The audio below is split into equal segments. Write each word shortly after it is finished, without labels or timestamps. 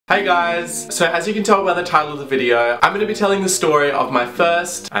Hey guys! So as you can tell by the title of the video, I'm going to be telling the story of my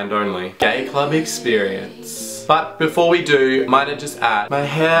first and only gay club experience. But before we do, might I just add, my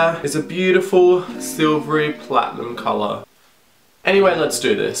hair is a beautiful silvery platinum colour. Anyway, let's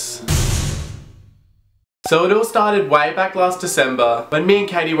do this. So it all started way back last December when me and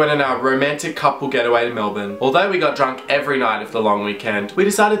Katie went on our romantic couple getaway to Melbourne. Although we got drunk every night of the long weekend, we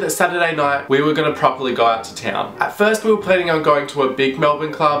decided that Saturday night we were going to properly go out to town. At first we were planning on going to a big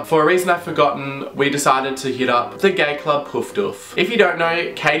Melbourne club. For a reason I've forgotten, we decided to hit up the gay club Poof Doof. If you don't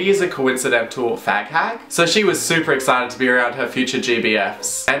know, Katie is a coincidental fag hag, so she was super excited to be around her future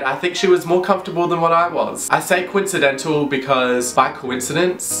GBFs. And I think she was more comfortable than what I was. I say coincidental because by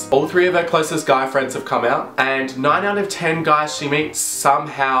coincidence, all three of her closest guy friends have come out. And 9 out of 10 guys she meets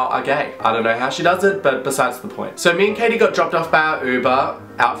somehow are gay. I don't know how she does it, but besides the point. So me and Katie got dropped off by our Uber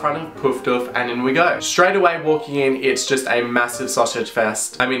out front of Poof Doof, and in we go. Straight away walking in, it's just a massive sausage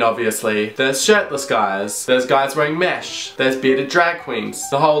fest. I mean, obviously, there's shirtless guys, there's guys wearing mesh, there's bearded drag queens,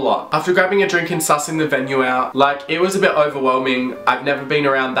 the whole lot. After grabbing a drink and sussing the venue out, like, it was a bit overwhelming. I've never been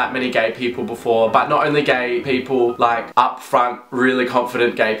around that many gay people before, but not only gay people, like, up front, really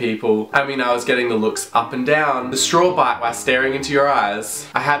confident gay people. I mean, I was getting the looks up and down, the straw bite while staring into your eyes.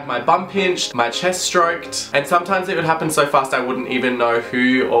 I had my bum pinched, my chest stroked, and sometimes it would happen so fast I wouldn't even know who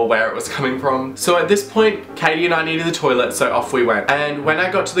or where it was coming from. So at this point, Katie and I needed the toilet, so off we went. And when I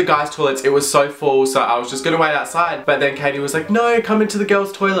got to the guys' toilets, it was so full, so I was just gonna wait outside. But then Katie was like, no, come into the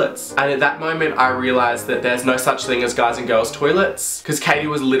girls' toilets. And at that moment, I realized that there's no such thing as guys and girls' toilets, because Katie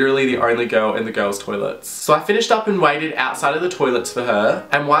was literally the only girl in the girls' toilets. So I finished up and waited outside of the toilets for her.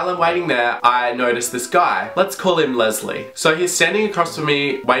 And while I'm waiting there, I noticed this guy. Let's call him Leslie. So he's standing across from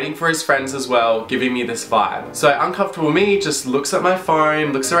me, waiting for his friends as well, giving me this vibe. So uncomfortable me just looks at my phone,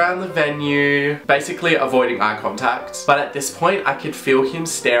 looks around the venue, basically avoiding eye contact. But at this point, I could feel him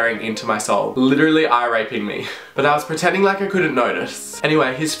staring into my soul, literally eye raping me. But I was pretending like I couldn't notice.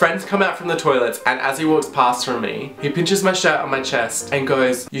 Anyway, his friends come out from the toilets, and as he walks past from me, he pinches my shirt on my chest and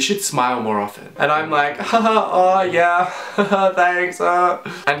goes, you should smile more often. And I'm like, haha, oh yeah, thanks.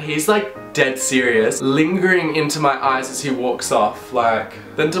 And he's like dead serious, lingering into my eyes as he walks off, like.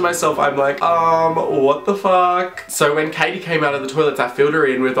 Then to myself, I'm like, what the fuck? So when Katie came out of the toilets, I filled her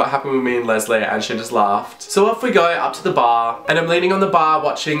in with what happened with me and Leslie, and she just laughed. So off we go up to the bar, and I'm leaning on the bar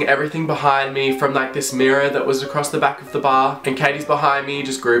watching everything behind me from like this mirror that was across the back of the bar, and Katie's behind me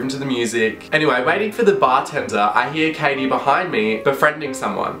just grooving to the music. Anyway, waiting for the bartender, I hear Katie behind me befriending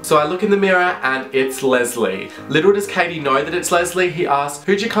someone. So I look in the mirror and it's Leslie. Little does Katie know that it's Leslie, he asks,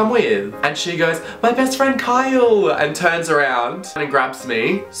 who'd you come with? And she goes, my best friend Kyle, and turns around and grabs me.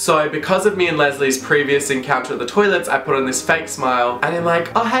 So because of me and Leslie's previous encounter at the toilets, I put on this fake smile and I'm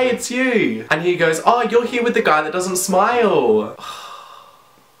like, oh hey, it's you. And he goes, oh, you're here with the guy that doesn't smile.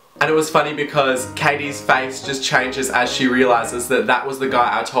 And it was funny because Katie's face just changes as she realizes that that was the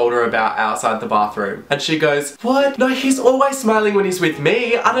guy I told her about outside the bathroom. And she goes, what? No, he's always smiling when he's with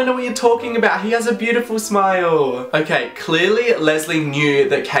me. I don't know what you're talking about. He has a beautiful smile. Okay, clearly Leslie knew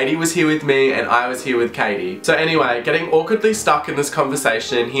that Katie was here with me and I was here with Katie. So anyway, getting awkwardly stuck in this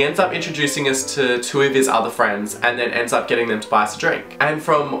conversation, he ends up introducing us to two of his other friends and then ends up getting them to buy us a drink. And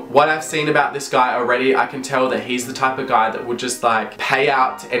from what I've seen about this guy already, I can tell that he's the type of guy that would just like pay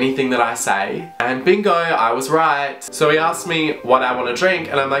out to anything that I say. And bingo, I was right. So he asked me what I want to drink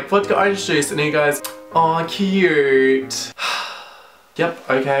and I'm like, vodka orange juice, and he goes, oh cute. Yep,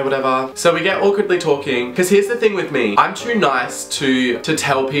 okay, whatever. So we get awkwardly talking, because here's the thing with me. I'm too nice to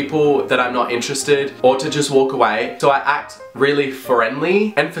tell people that I'm not interested or to just walk away. So I act really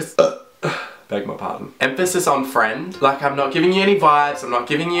friendly. Beg my pardon. Emphasis on friend. Like, I'm not giving you any vibes, I'm not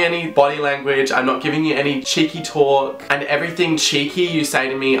giving you any body language, I'm not giving you any cheeky talk, and everything cheeky you say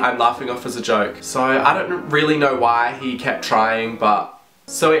to me, I'm laughing off as a joke. So I don't really know why he kept trying, but.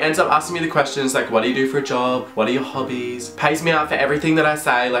 So he ends up asking me the questions like, what do you do for a job? What are your hobbies? Pays me out for everything that I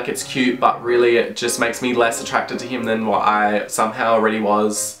say, like it's cute, but really it just makes me less attracted to him than what I somehow already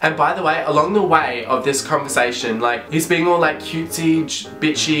was. And by the way, along the way of this conversation, like, he's being all like cutesy,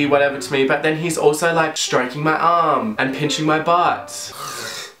 bitchy, whatever to me, but then he's also like stroking my arm and pinching my butt.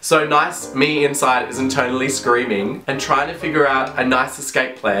 So nice me inside is internally screaming and trying to figure out a nice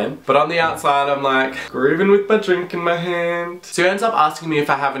escape plan, but on the outside I'm like grooving with my drink in my hand. So he ends up asking me if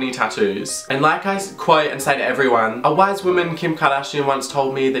I have any tattoos, and like I quote and say to everyone, a wise woman, Kim Kardashian, once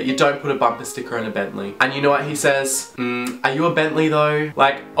told me that you don't put a bumper sticker on a Bentley. And you know what he says? Are you a Bentley though?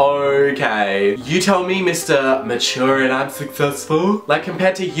 Like, okay, you tell me, Mr. Mature and I'm successful. Like,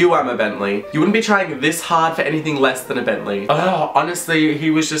 compared to you, I'm a Bentley. You wouldn't be trying this hard for anything less than a Bentley. Oh, honestly, he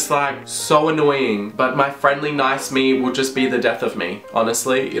was just like so annoying, but my friendly nice me will just be the death of me.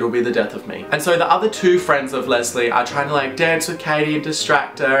 Honestly, it'll be the death of me. And so the other two friends of Leslie are trying to like dance with Katie and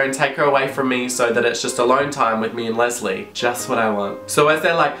distract her and take her away from me so that it's just alone time with me and Leslie. Just what I want. So as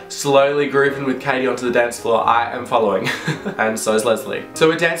they're like slowly grooving with Katie onto the dance floor, I am following. And so is Leslie. So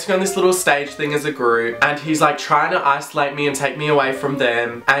we're dancing on this little stage thing as a group, and he's like trying to isolate me and take me away from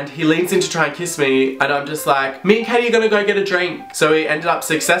them, and he leans in to try and kiss me, and I'm just like, me and Katie are gonna go get a drink. So we ended up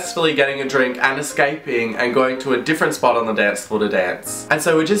successfully getting a drink and escaping and going to a different spot on the dance floor to dance. And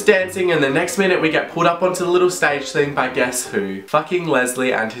so we're just dancing, and the next minute we get pulled up onto the little stage thing by guess who? Fucking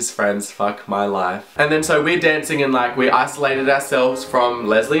Leslie and his friends. Fuck my life. And then so we're dancing and like we isolated ourselves from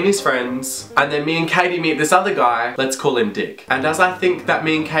Leslie and his friends, and then me and Katie meet this other guy, let's call him Dick. And as I think that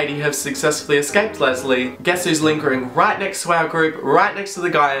me and Katie have successfully escaped Leslie, guess who's lingering right next to our group, right next to the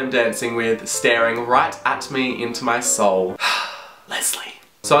guy I'm dancing with, staring right at me into my soul. Leslie.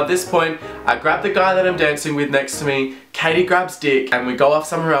 So at this point, I grab the guy that I'm dancing with next to me, Katie grabs Dick, and we go off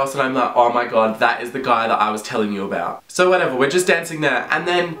somewhere else, and I'm like, oh my god, that is the guy that I was telling you about. So whatever, we're just dancing there, and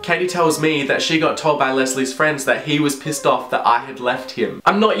then Katie tells me that she got told by Leslie's friends that he was pissed off that I had left him.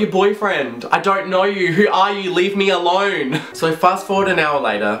 I'm not your boyfriend. I don't know you. Who are you? Leave me alone. So fast forward an hour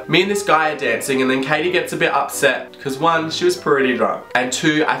later, me and this guy are dancing, and then Katie gets a bit upset because one, she was pretty drunk, and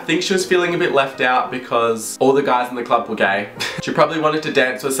two, I think she was feeling a bit left out because all the guys in the club were gay. She probably wanted to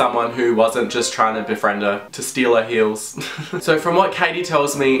dance with someone who wasn't just trying to befriend her, to steal her heels. So from what Katie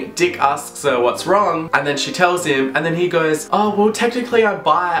tells me, Dick asks her what's wrong, and then she tells him, and then he goes, oh well technically I'm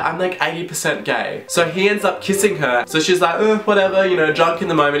bi, I'm like 80% gay. So he ends up kissing her, so she's like, whatever, you know, drunk in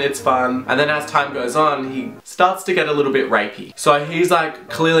the moment, it's fun. And then as time goes on, he starts to get a little bit rapey. So he's like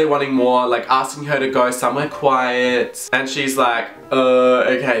clearly wanting more, like asking her to go somewhere quiet, and she's like,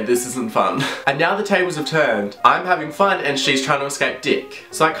 okay, this isn't fun. And now the tables have turned. I'm having fun and she's trying to escape Dick.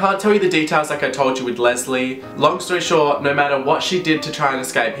 So I can't tell you the details like I told you with Leslie. Long story short, no matter what she did to try and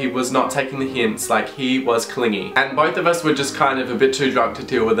escape, he was not taking the hints, like he was clingy. And both of us were just kind of a bit too drunk to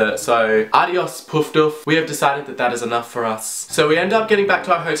deal with it, so adios poof doof. We have decided that that is enough for us. So we end up getting back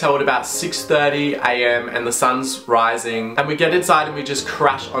to our hotel at about 6:30 AM and the sun's rising, and we get inside and we just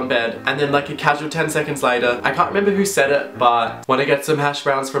crash on bed, and then like a casual 10 seconds later, I can't remember who said it, but wanna get some hash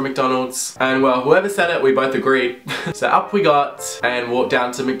browns from McDonald's? And well, whoever said it, we both agreed. So up we got and walked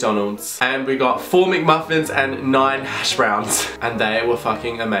down to McDonald's, and we got 4 McMuffins and 9 hash browns, and they were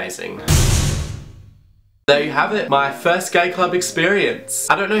fucking amazing. There you have it, my first gay club experience.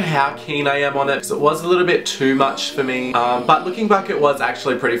 I don't know how keen I am on it because it was a little bit too much for me, but looking back it was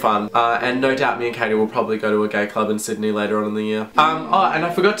actually pretty fun, and no doubt me and Katie will probably go to a gay club in Sydney later on in the year. Oh, and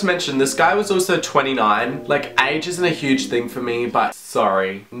I forgot to mention, this guy was also 29. Like, age isn't a huge thing for me, but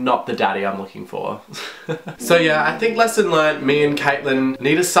sorry, not the daddy I'm looking for. So yeah, I think lesson learned, me and Caitlin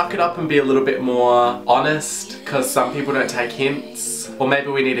need to suck it up and be a little bit more honest, because some people don't take hints. Or maybe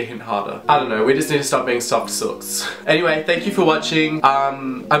we need to hint harder. I don't know, we just need to stop being soft sooks. Anyway, thank you for watching.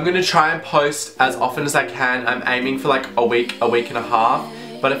 I'm gonna try and post as often as I can. I'm aiming for like a week and a half.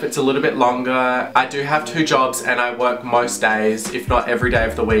 But if it's a little bit longer, I do have 2 jobs and I work most days, if not every day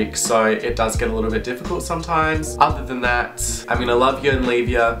of the week, so it does get a little bit difficult sometimes. Other than that, I'm gonna love you and leave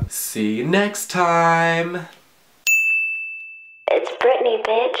you. See you next time. It's Brittany,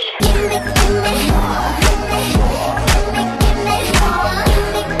 bitch.